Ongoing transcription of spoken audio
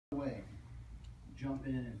jump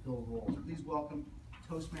in and fill roles. Please welcome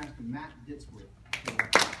Toastmaster Matt Ditzwood. All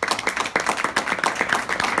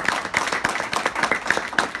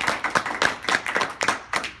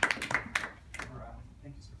right,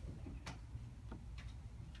 thank you, sir.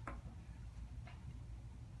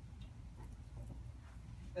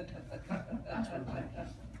 That's what I like.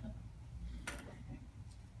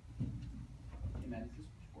 Hey Matt, is this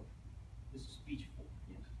speech 4? This is speech 4.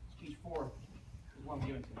 Yes. Speech 4 is one I'm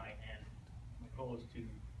giving tonight, and my goal is to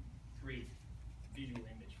create a visual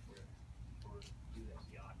image for you as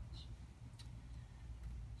the audience.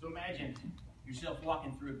 So imagine yourself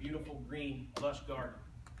walking through a beautiful, green, lush garden.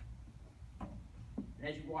 And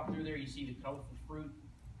as you walk through there, you see the colorful fruit,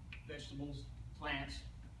 vegetables, plants,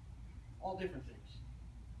 all different things.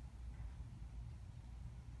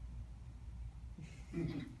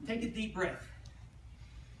 Take a deep breath,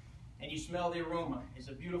 and you smell the aroma. It's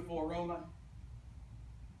a beautiful aroma,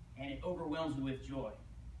 and it overwhelms you with joy.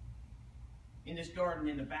 In this garden,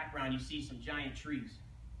 in the background, you see some giant trees,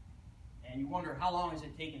 and you wonder how long has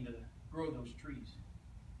it taken to grow those trees.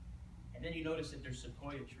 And then you notice that there's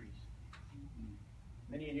sequoia trees.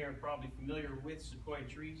 Many in here are probably familiar with sequoia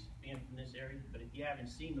trees, being from this area, but if you haven't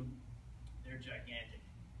seen them, they're gigantic.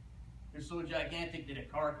 They're so gigantic that a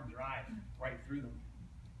car can drive right through them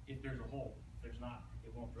if there's a hole. If there's not,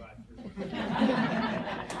 it won't drive through.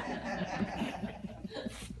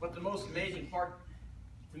 But the most amazing part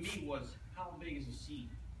to me was how big is a seed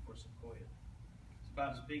for sequoia. It's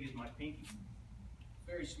about as big as my pinky.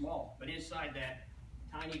 Very small, but inside that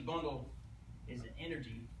tiny bundle is the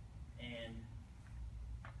energy and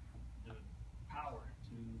the power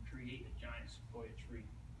to create a giant sequoia tree.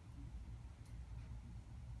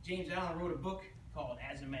 James Allen wrote a book called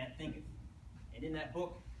As a Man Thinketh. And in that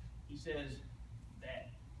book, he says that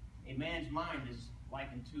a man's mind is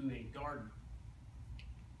likened to a garden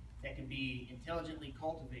that can be intelligently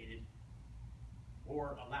cultivated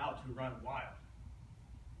or allowed to run wild.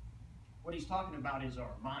 What he's talking about is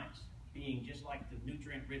our minds being just like the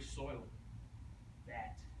nutrient-rich soil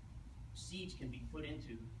that seeds can be put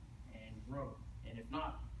into and grow. And if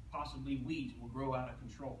not, possibly weeds will grow out of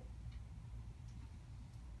control.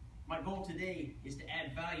 My goal today is to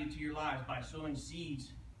add value to your lives by sowing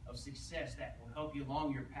seeds of success that will help you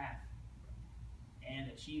along your path and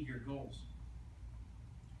achieve your goals.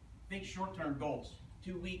 Think short-term goals,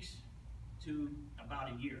 2 weeks to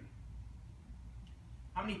about a year.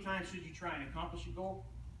 How many times should you try and accomplish a goal?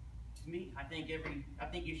 To me, I think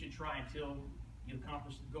you should try until you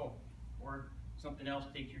accomplish the goal, or something else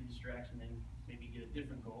takes your distraction and maybe get a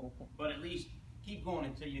different goal. But at least keep going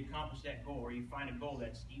until you accomplish that goal, or you find a goal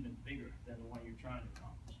that's even bigger than the one you're trying to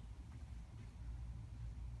accomplish.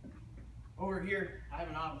 Over here, I have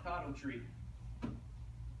an avocado tree.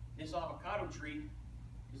 This avocado tree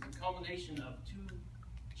is the culmination of 2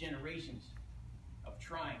 generations of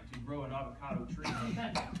trying to grow an avocado tree.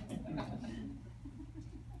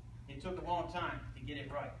 It took a long time to get it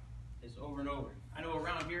right. It's over and over. I know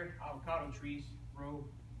around here, avocado trees grow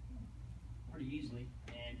pretty easily,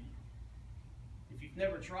 and if you've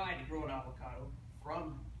never tried to grow an avocado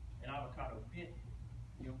from an avocado pit,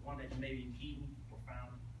 one that you maybe have eaten or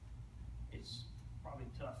found, it's probably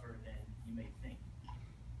tougher than you may think.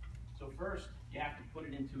 So first, you have to put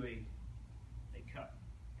it into a cup.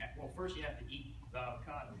 Well, first you have to eat the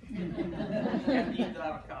avocado. You have to eat the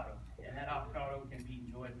avocado, and that avocado can be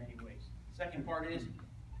enjoyed many ways. Second part is,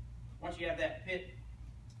 once you have that pit,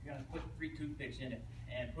 you're going to put 3 toothpicks in it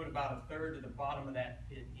and put about 1/3 of the bottom of that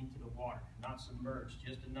pit into the water, not submerged,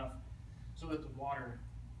 just enough so that the water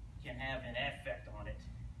can have an effect on it,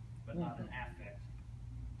 but not an affect.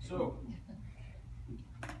 So,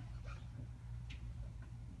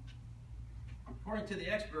 according to the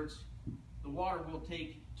experts, the water will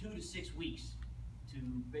take 2 to 6 weeks to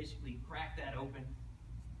basically crack that open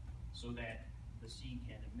so that the seed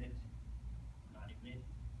can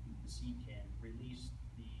the seed can release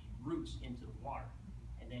the roots into the water.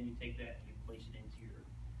 And then you take that and you place it into your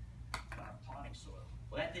potting soil.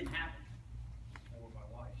 Well, that didn't happen for my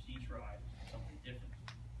wife. She tried something different.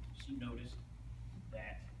 She noticed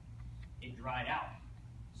that it dried out.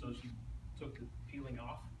 So she took the peeling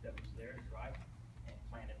off that was there, dried, and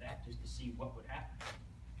planted that just to see what would happen.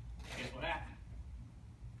 Guess what happened?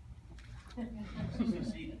 She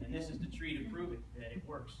succeeded. And this is the tree to prove it, that it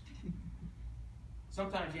works.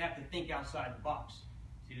 Sometimes you have to think outside the box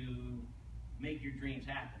to make your dreams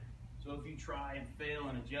happen. So if you try and fail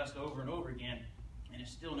and adjust over and over again, and it's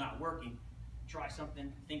still not working, try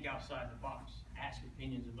something, think outside the box, ask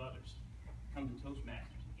opinions of others, come to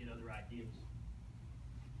Toastmasters and get other ideas.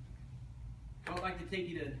 So I'd like to take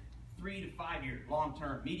you to 3 to 5 year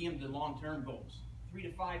long-term, medium to long-term goals. 3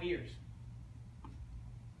 to 5 years.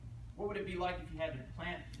 What would it be like if you had to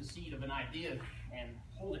plant the seed of an idea and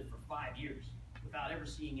hold it for 5 years without ever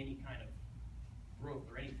seeing any kind of growth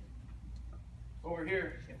or anything? Over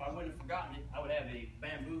here, if I wouldn't have forgotten it, I would have a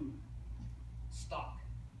bamboo stalk,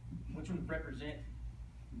 which would represent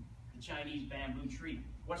the Chinese bamboo tree.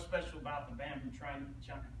 What's special about the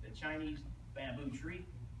Chinese bamboo tree?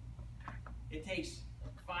 It takes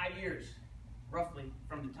 5 years, roughly,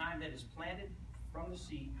 from the time that it's planted from the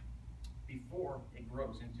seed before it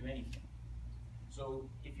grows into anything. So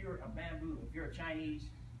if you're a Chinese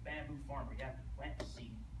bamboo farmer, you have to plant the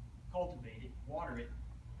seed, cultivate it, water it,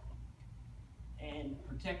 and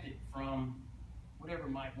protect it from whatever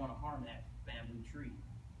might want to harm that bamboo tree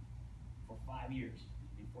for 5 years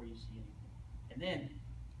before you see anything. And then,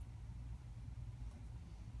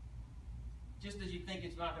 just as you think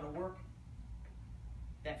it's not going to work,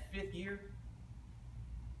 that 5th year,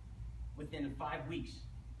 within 5 weeks,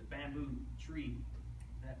 the bamboo tree,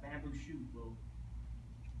 that bamboo shoot will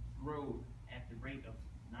grow at the rate of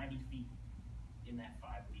 90 feet in that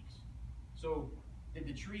 5 weeks. So, did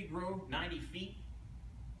the tree grow 90 feet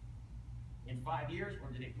in 5 years,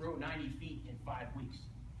 or did it grow 90 feet in 5 weeks?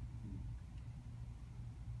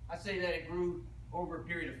 I say that it grew over a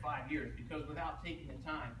period of 5 years, because without taking the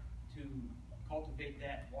time to cultivate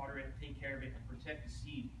that, water it, take care of it, and protect the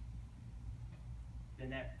seed, then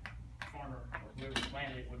that farmer or whoever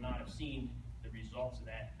planted it would not have seen the results of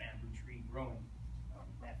that bamboo tree growing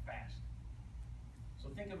that fast. So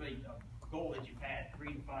think of a goal that you've had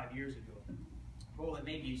 3 to 5 years ago, a goal that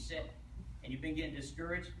maybe you set and you've been getting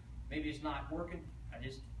discouraged. Maybe it's not working. I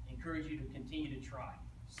just encourage you to continue to try.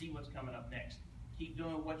 See what's coming up next. Keep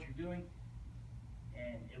doing what you're doing,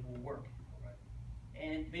 and it will work.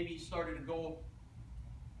 And maybe you started a goal,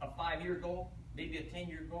 a 5-year goal, maybe a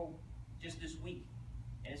 10-year goal just this week,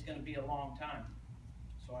 and it's going to be a long time.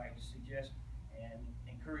 So I suggest and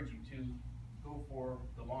encourage you to go for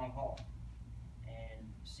the long haul and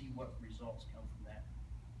see what results come from that.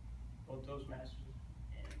 Both Toastmasters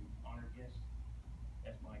and honored guests,